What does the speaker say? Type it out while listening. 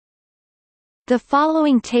The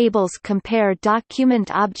following tables compare Document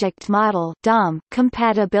Object Model (DOM)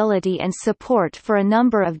 compatibility and support for a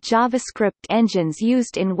number of JavaScript engines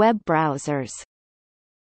used in web browsers.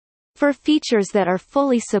 For features that are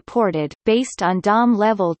fully supported, based on DOM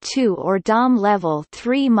Level 2 or DOM Level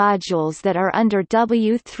 3 modules that are under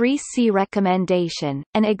W3C recommendation,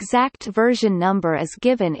 an exact version number is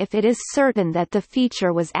given if it is certain that the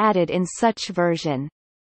feature was added in such version.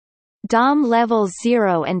 DOM Level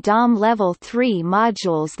 0 and DOM Level 3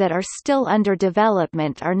 modules that are still under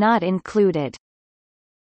development are not included.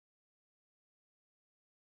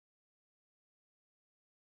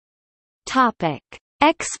 Topic: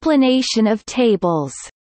 Explanation of tables.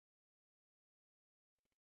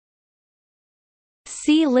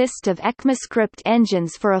 See List of ECMAScript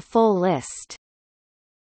engines for a full list.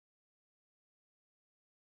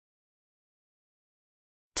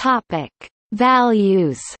 Topic: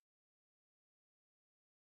 Values.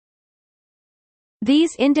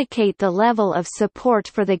 These indicate the level of support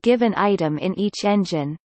for the given item in each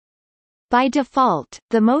engine. By default,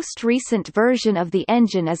 the most recent version of the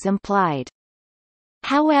engine is implied.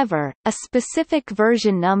 However, a specific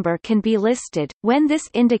version number can be listed. When this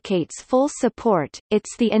indicates full support,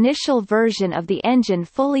 it's the initial version of the engine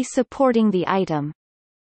fully supporting the item.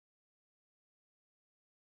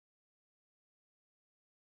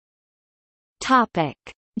 Topic: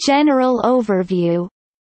 General overview.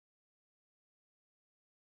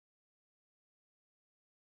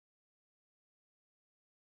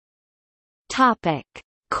 Topic: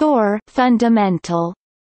 Core Fundamental.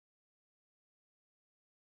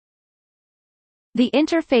 The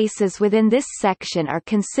interfaces within this section are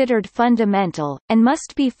considered fundamental, and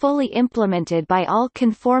must be fully implemented by all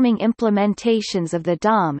conforming implementations of the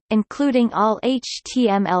DOM, including all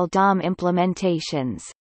HTML DOM implementations.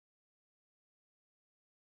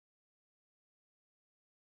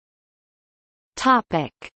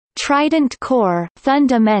 Topic: Trident Core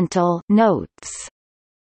Fundamental Notes.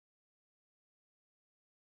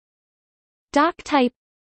 Doctype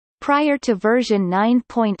prior to version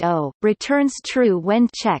 9.0 returns true when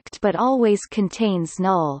checked but always contains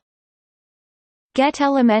null.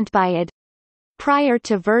 GetElementById prior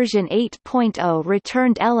to version 8.0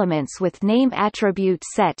 returned elements with name attribute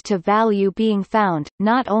set to value being found,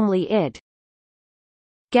 not only id.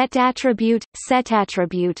 GetAttribute,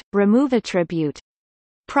 SetAttribute, RemoveAttribute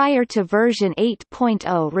prior to version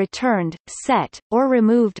 8.0 returned, set, or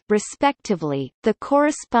removed, respectively, the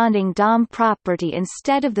corresponding DOM property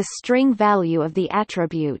instead of the string value of the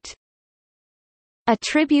attribute.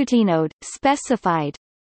 AttributeEnode, specified,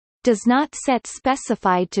 does not set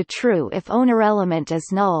specified to true if ownerElement is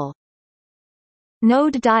null.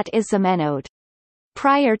 Node.isOmEnode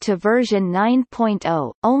prior to version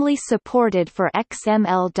 9.0, only supported for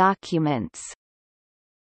XML documents.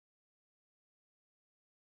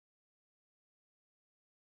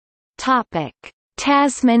 Topic: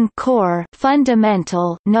 Tasman Core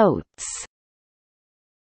Fundamental Notes.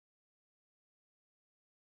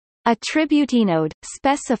 AttributeEnode,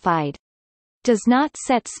 specified, does not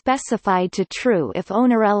set specified to true if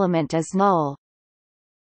ownerElement is null.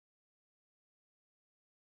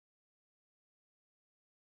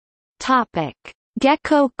 Topic: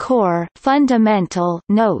 Gecko Core Fundamental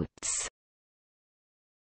Notes.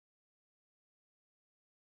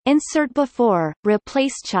 Insert before,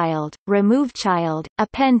 replace child, remove child,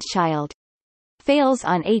 append child. Fails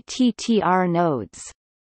on ATTR nodes.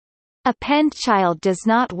 Append child does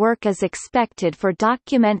not work as expected for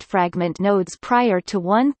document fragment nodes prior to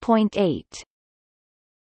 1.8.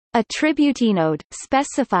 AttributeEnode,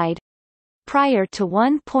 specified, prior to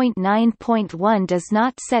 1.9.1 does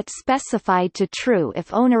not set specified to true if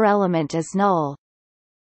ownerElement is null.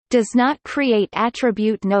 Does not create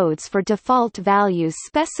attribute nodes for default values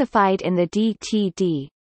specified in the DTD.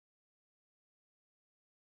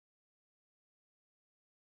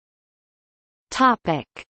 Topic: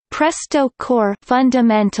 Presto Core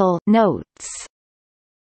Fundamental Notes.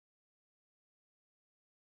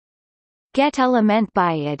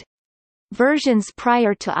 GetElementById versions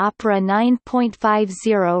prior to Opera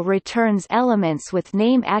 9.50 returns elements with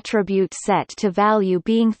name attribute set to value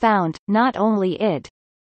being found, not only id.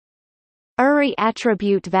 URI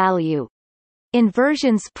attribute value. In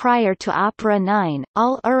versions prior to Opera 9,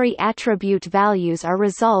 all URI attribute values are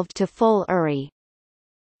resolved to full URI.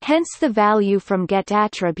 Hence the value from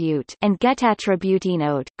getAttribute and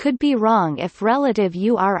getAttributeEnode could be wrong if relative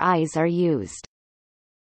URIs are used.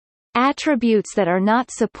 Attributes that are not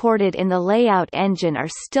supported in the layout engine are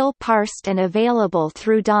still parsed and available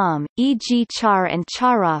through DOM, e.g. char and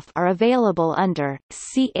charoff are available under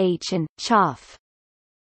ch and choff.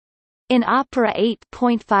 In Opera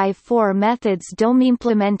 8.54 methods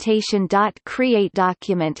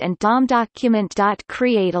DOM-implementation.createDocument and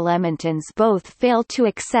DOM-document.createElementons both fail to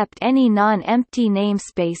accept any non-empty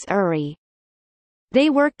namespace URI. They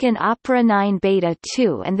work in Opera 9 Beta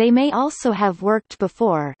 2 and they may also have worked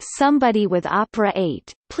before. Somebody with Opera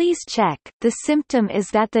 8, please check. The symptom is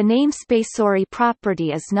that the namespace URI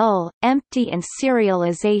property is null, empty and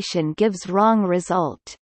serialization gives wrong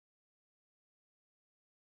result.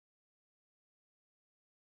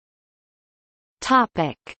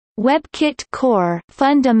 Topic: WebKit Core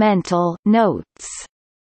Fundamental Notes.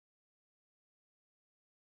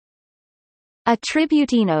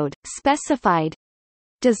 Attribute node specified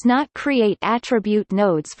does not create attribute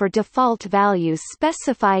nodes for default values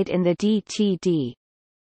specified in the DTD.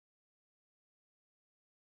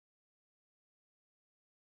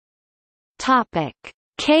 Topic: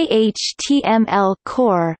 KHTML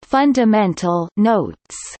Core Fundamental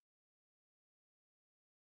Notes.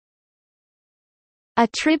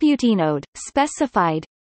 Attribute node specified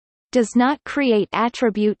does not create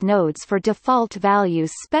attribute nodes for default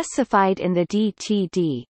values specified in the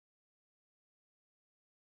DTD.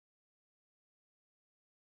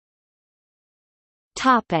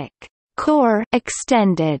 Topic: Core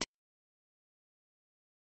Extended.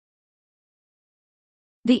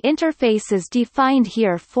 The interfaces defined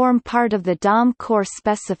here form part of the DOM core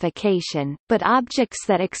specification, but objects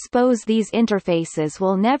that expose these interfaces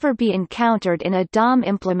will never be encountered in a DOM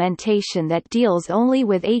implementation that deals only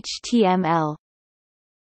with HTML.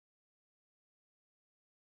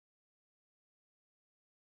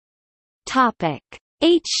 Topic: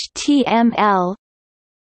 HTML.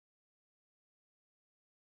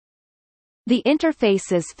 The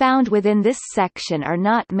interfaces found within this section are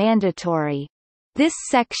not mandatory. This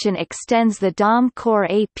section extends the DOM core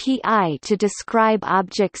API to describe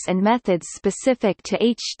objects and methods specific to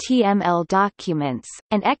HTML documents,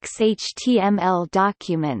 and XHTML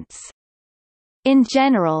documents. In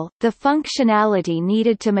general, the functionality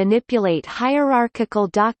needed to manipulate hierarchical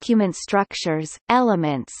document structures,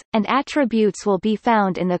 elements, and attributes will be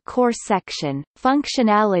found in the core section.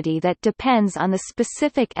 Functionality that depends on the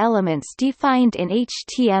specific elements defined in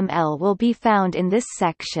HTML will be found in this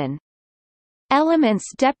section. Elements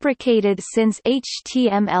deprecated since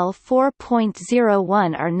HTML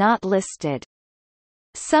 4.01 are not listed.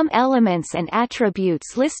 Some elements and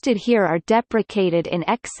attributes listed here are deprecated in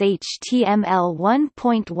XHTML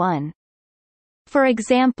 1.1. For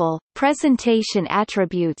example, presentation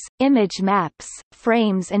attributes, image maps,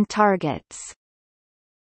 frames and targets.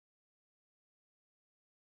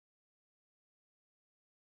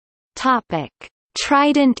 Topic: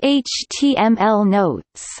 Trident HTML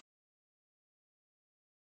notes.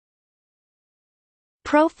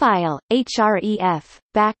 Profile, href,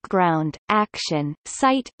 background, action,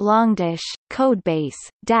 site, longdish, codebase,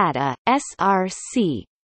 data, src.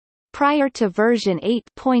 Prior to version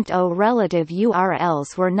 8.0 relative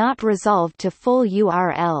URLs were not resolved to full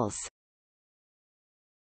URLs.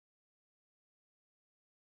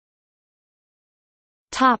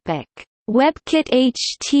 Topic: WebKit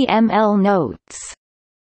HTML notes.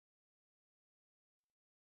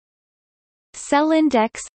 Cell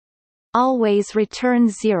index always return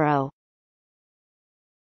 0.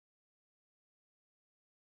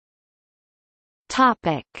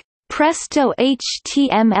 Topic: Presto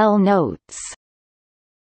HTML notes.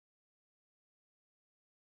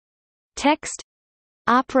 Text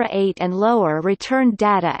Opera 8 and lower returned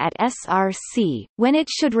data at src, when it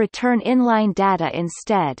should return inline data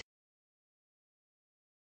instead.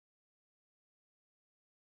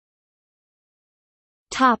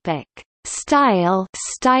 Topic: Style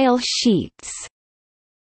sheets.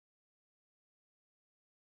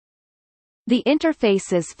 The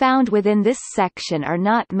interfaces found within this section are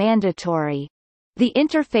not mandatory. The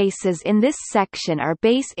interfaces in this section are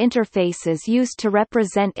base interfaces used to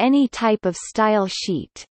represent any type of style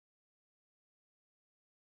sheet.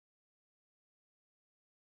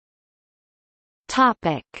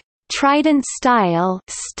 Topic: Trident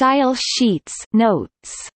Style sheets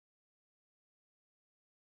notes.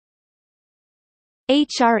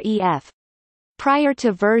 href. Prior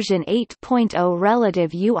to version 8.0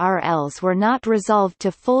 relative URLs were not resolved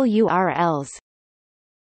to full URLs.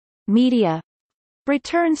 Media.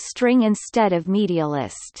 Return string instead of media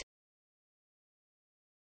list.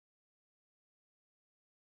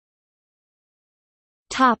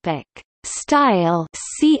 Topic: Style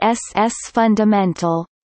CSS Fundamental.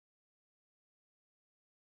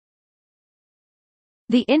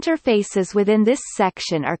 The interfaces within this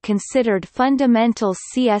section are considered fundamental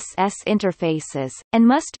CSS interfaces, and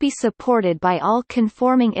must be supported by all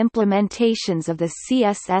conforming implementations of the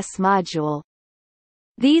CSS module.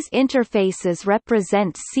 These interfaces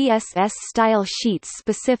represent CSS style sheets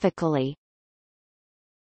specifically.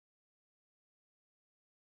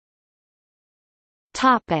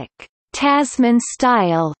 Topic: Tasman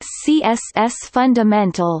Style CSS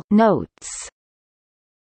Fundamental Notes.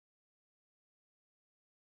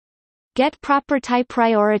 Get property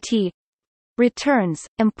priority. Returns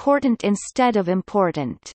important instead of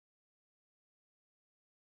important.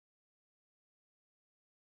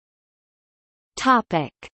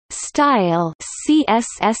 Topic: Style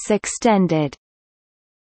CSS Extended.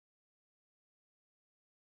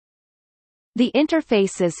 The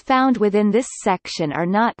interfaces found within this section are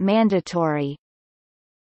not mandatory.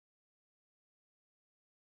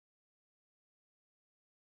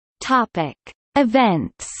 Topic: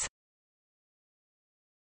 Events.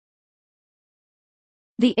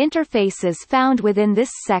 The interfaces found within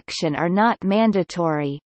this section are not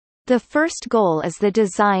mandatory. The first goal is the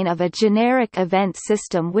design of a generic event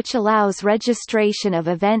system which allows registration of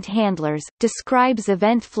event handlers, describes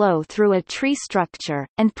event flow through a tree structure,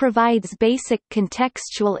 and provides basic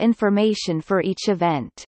contextual information for each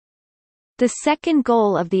event. The second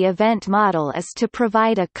goal of the event model is to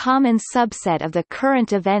provide a common subset of the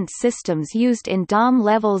current event systems used in DOM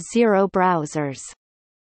Level 0 browsers.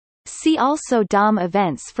 See also DOM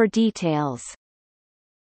Events for details.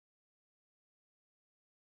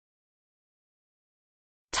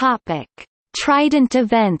 Topic: Trident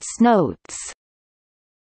Events Notes.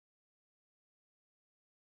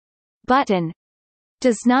 Button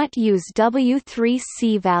does not use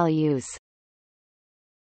W3C values.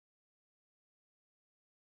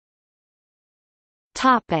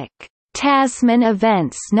 Topic: Tasman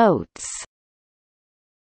Events Notes.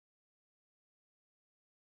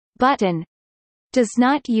 Button does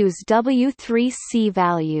not use W3C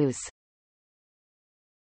values.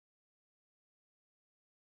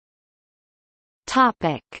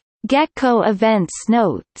 Topic: Gecko Events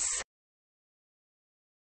Notes.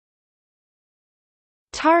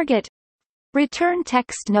 Target return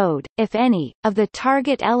text node, if any, of the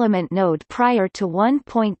target element node prior to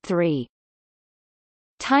 1.3.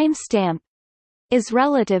 Timestamp is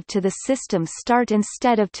relative to the system start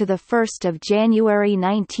instead of to the 1st of January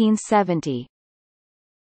 1970.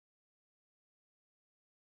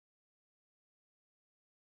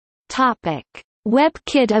 Topic: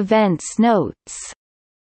 WebKit Events Notes.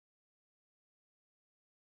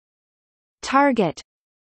 Target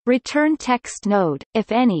return text node,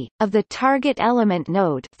 if any, of the target element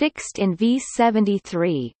node fixed in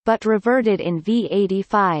v73, but reverted in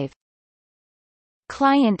v85.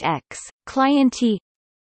 Client X, Client E,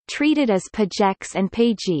 treated as PageX and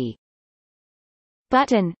PageE.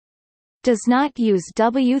 Button does not use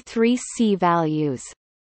W3C values.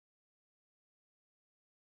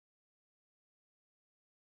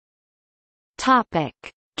 Topic: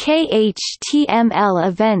 KHTML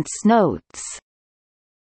Events Notes.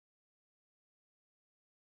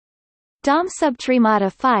 DOM subtree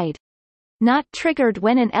modified, not triggered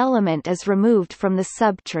when an element is removed from the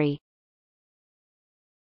subtree.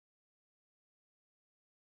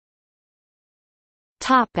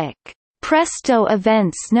 Topic: Presto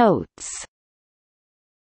Events Notes.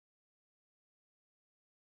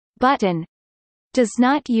 Button does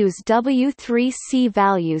not use W3C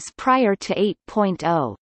values prior to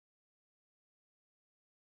 8.0.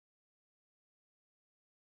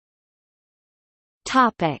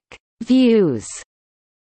 Topic: Views.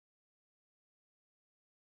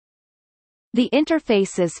 The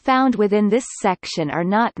interfaces found within this section are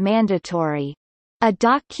not mandatory. A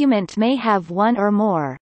document may have one or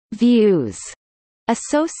more views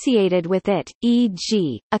associated with it,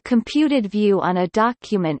 e.g., a computed view on a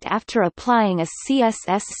document after applying a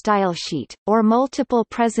CSS stylesheet, or multiple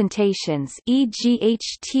presentations, e.g.,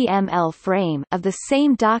 HTML frame of the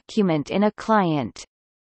same document in a client.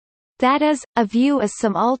 That is, a view is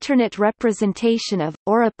some alternate representation of,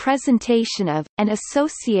 or a presentation of, and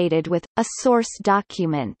associated with, a source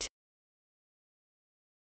document.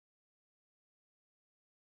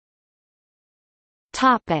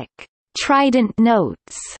 Topic: Trident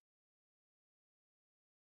Notes.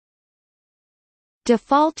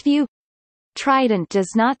 Default view. Trident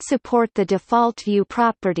does not support the default view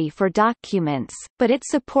property for documents, but it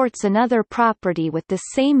supports another property with the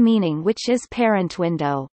same meaning, which is parent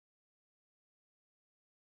window.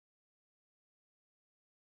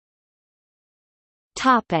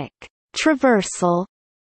 Topic: Traversal.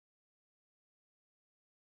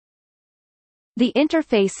 The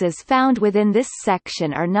interfaces found within this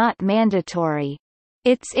section are not mandatory.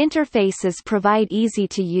 Its interfaces provide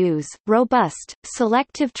easy-to-use, robust,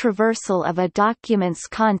 selective traversal of a document's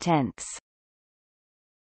contents.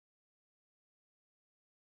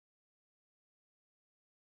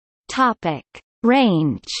 Topic: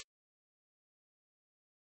 Range.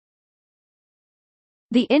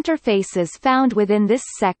 The interfaces found within this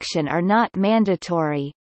section are not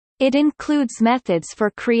mandatory. It includes methods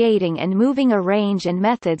for creating and moving a range and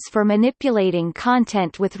methods for manipulating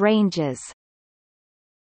content with ranges.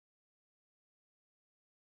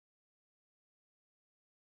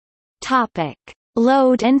 Topic: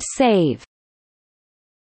 Load and save.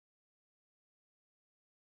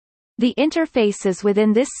 The interfaces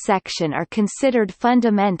within this section are considered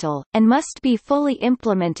fundamental, and must be fully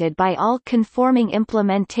implemented by all conforming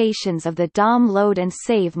implementations of the DOM load and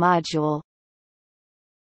save module.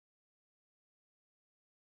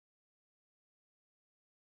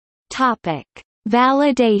 Topic: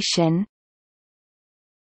 Validation.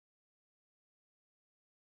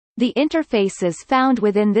 The interfaces found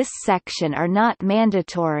within this section are not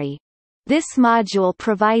mandatory. This module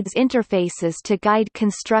provides interfaces to guide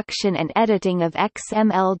construction and editing of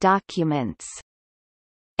XML documents.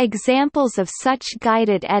 Examples of such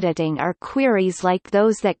guided editing are queries like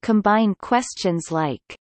those that combine questions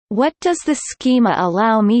like, "What does the schema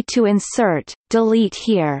allow me to insert, delete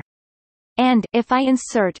here?" and "If I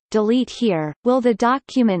insert, delete here, will the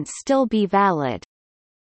document still be valid?"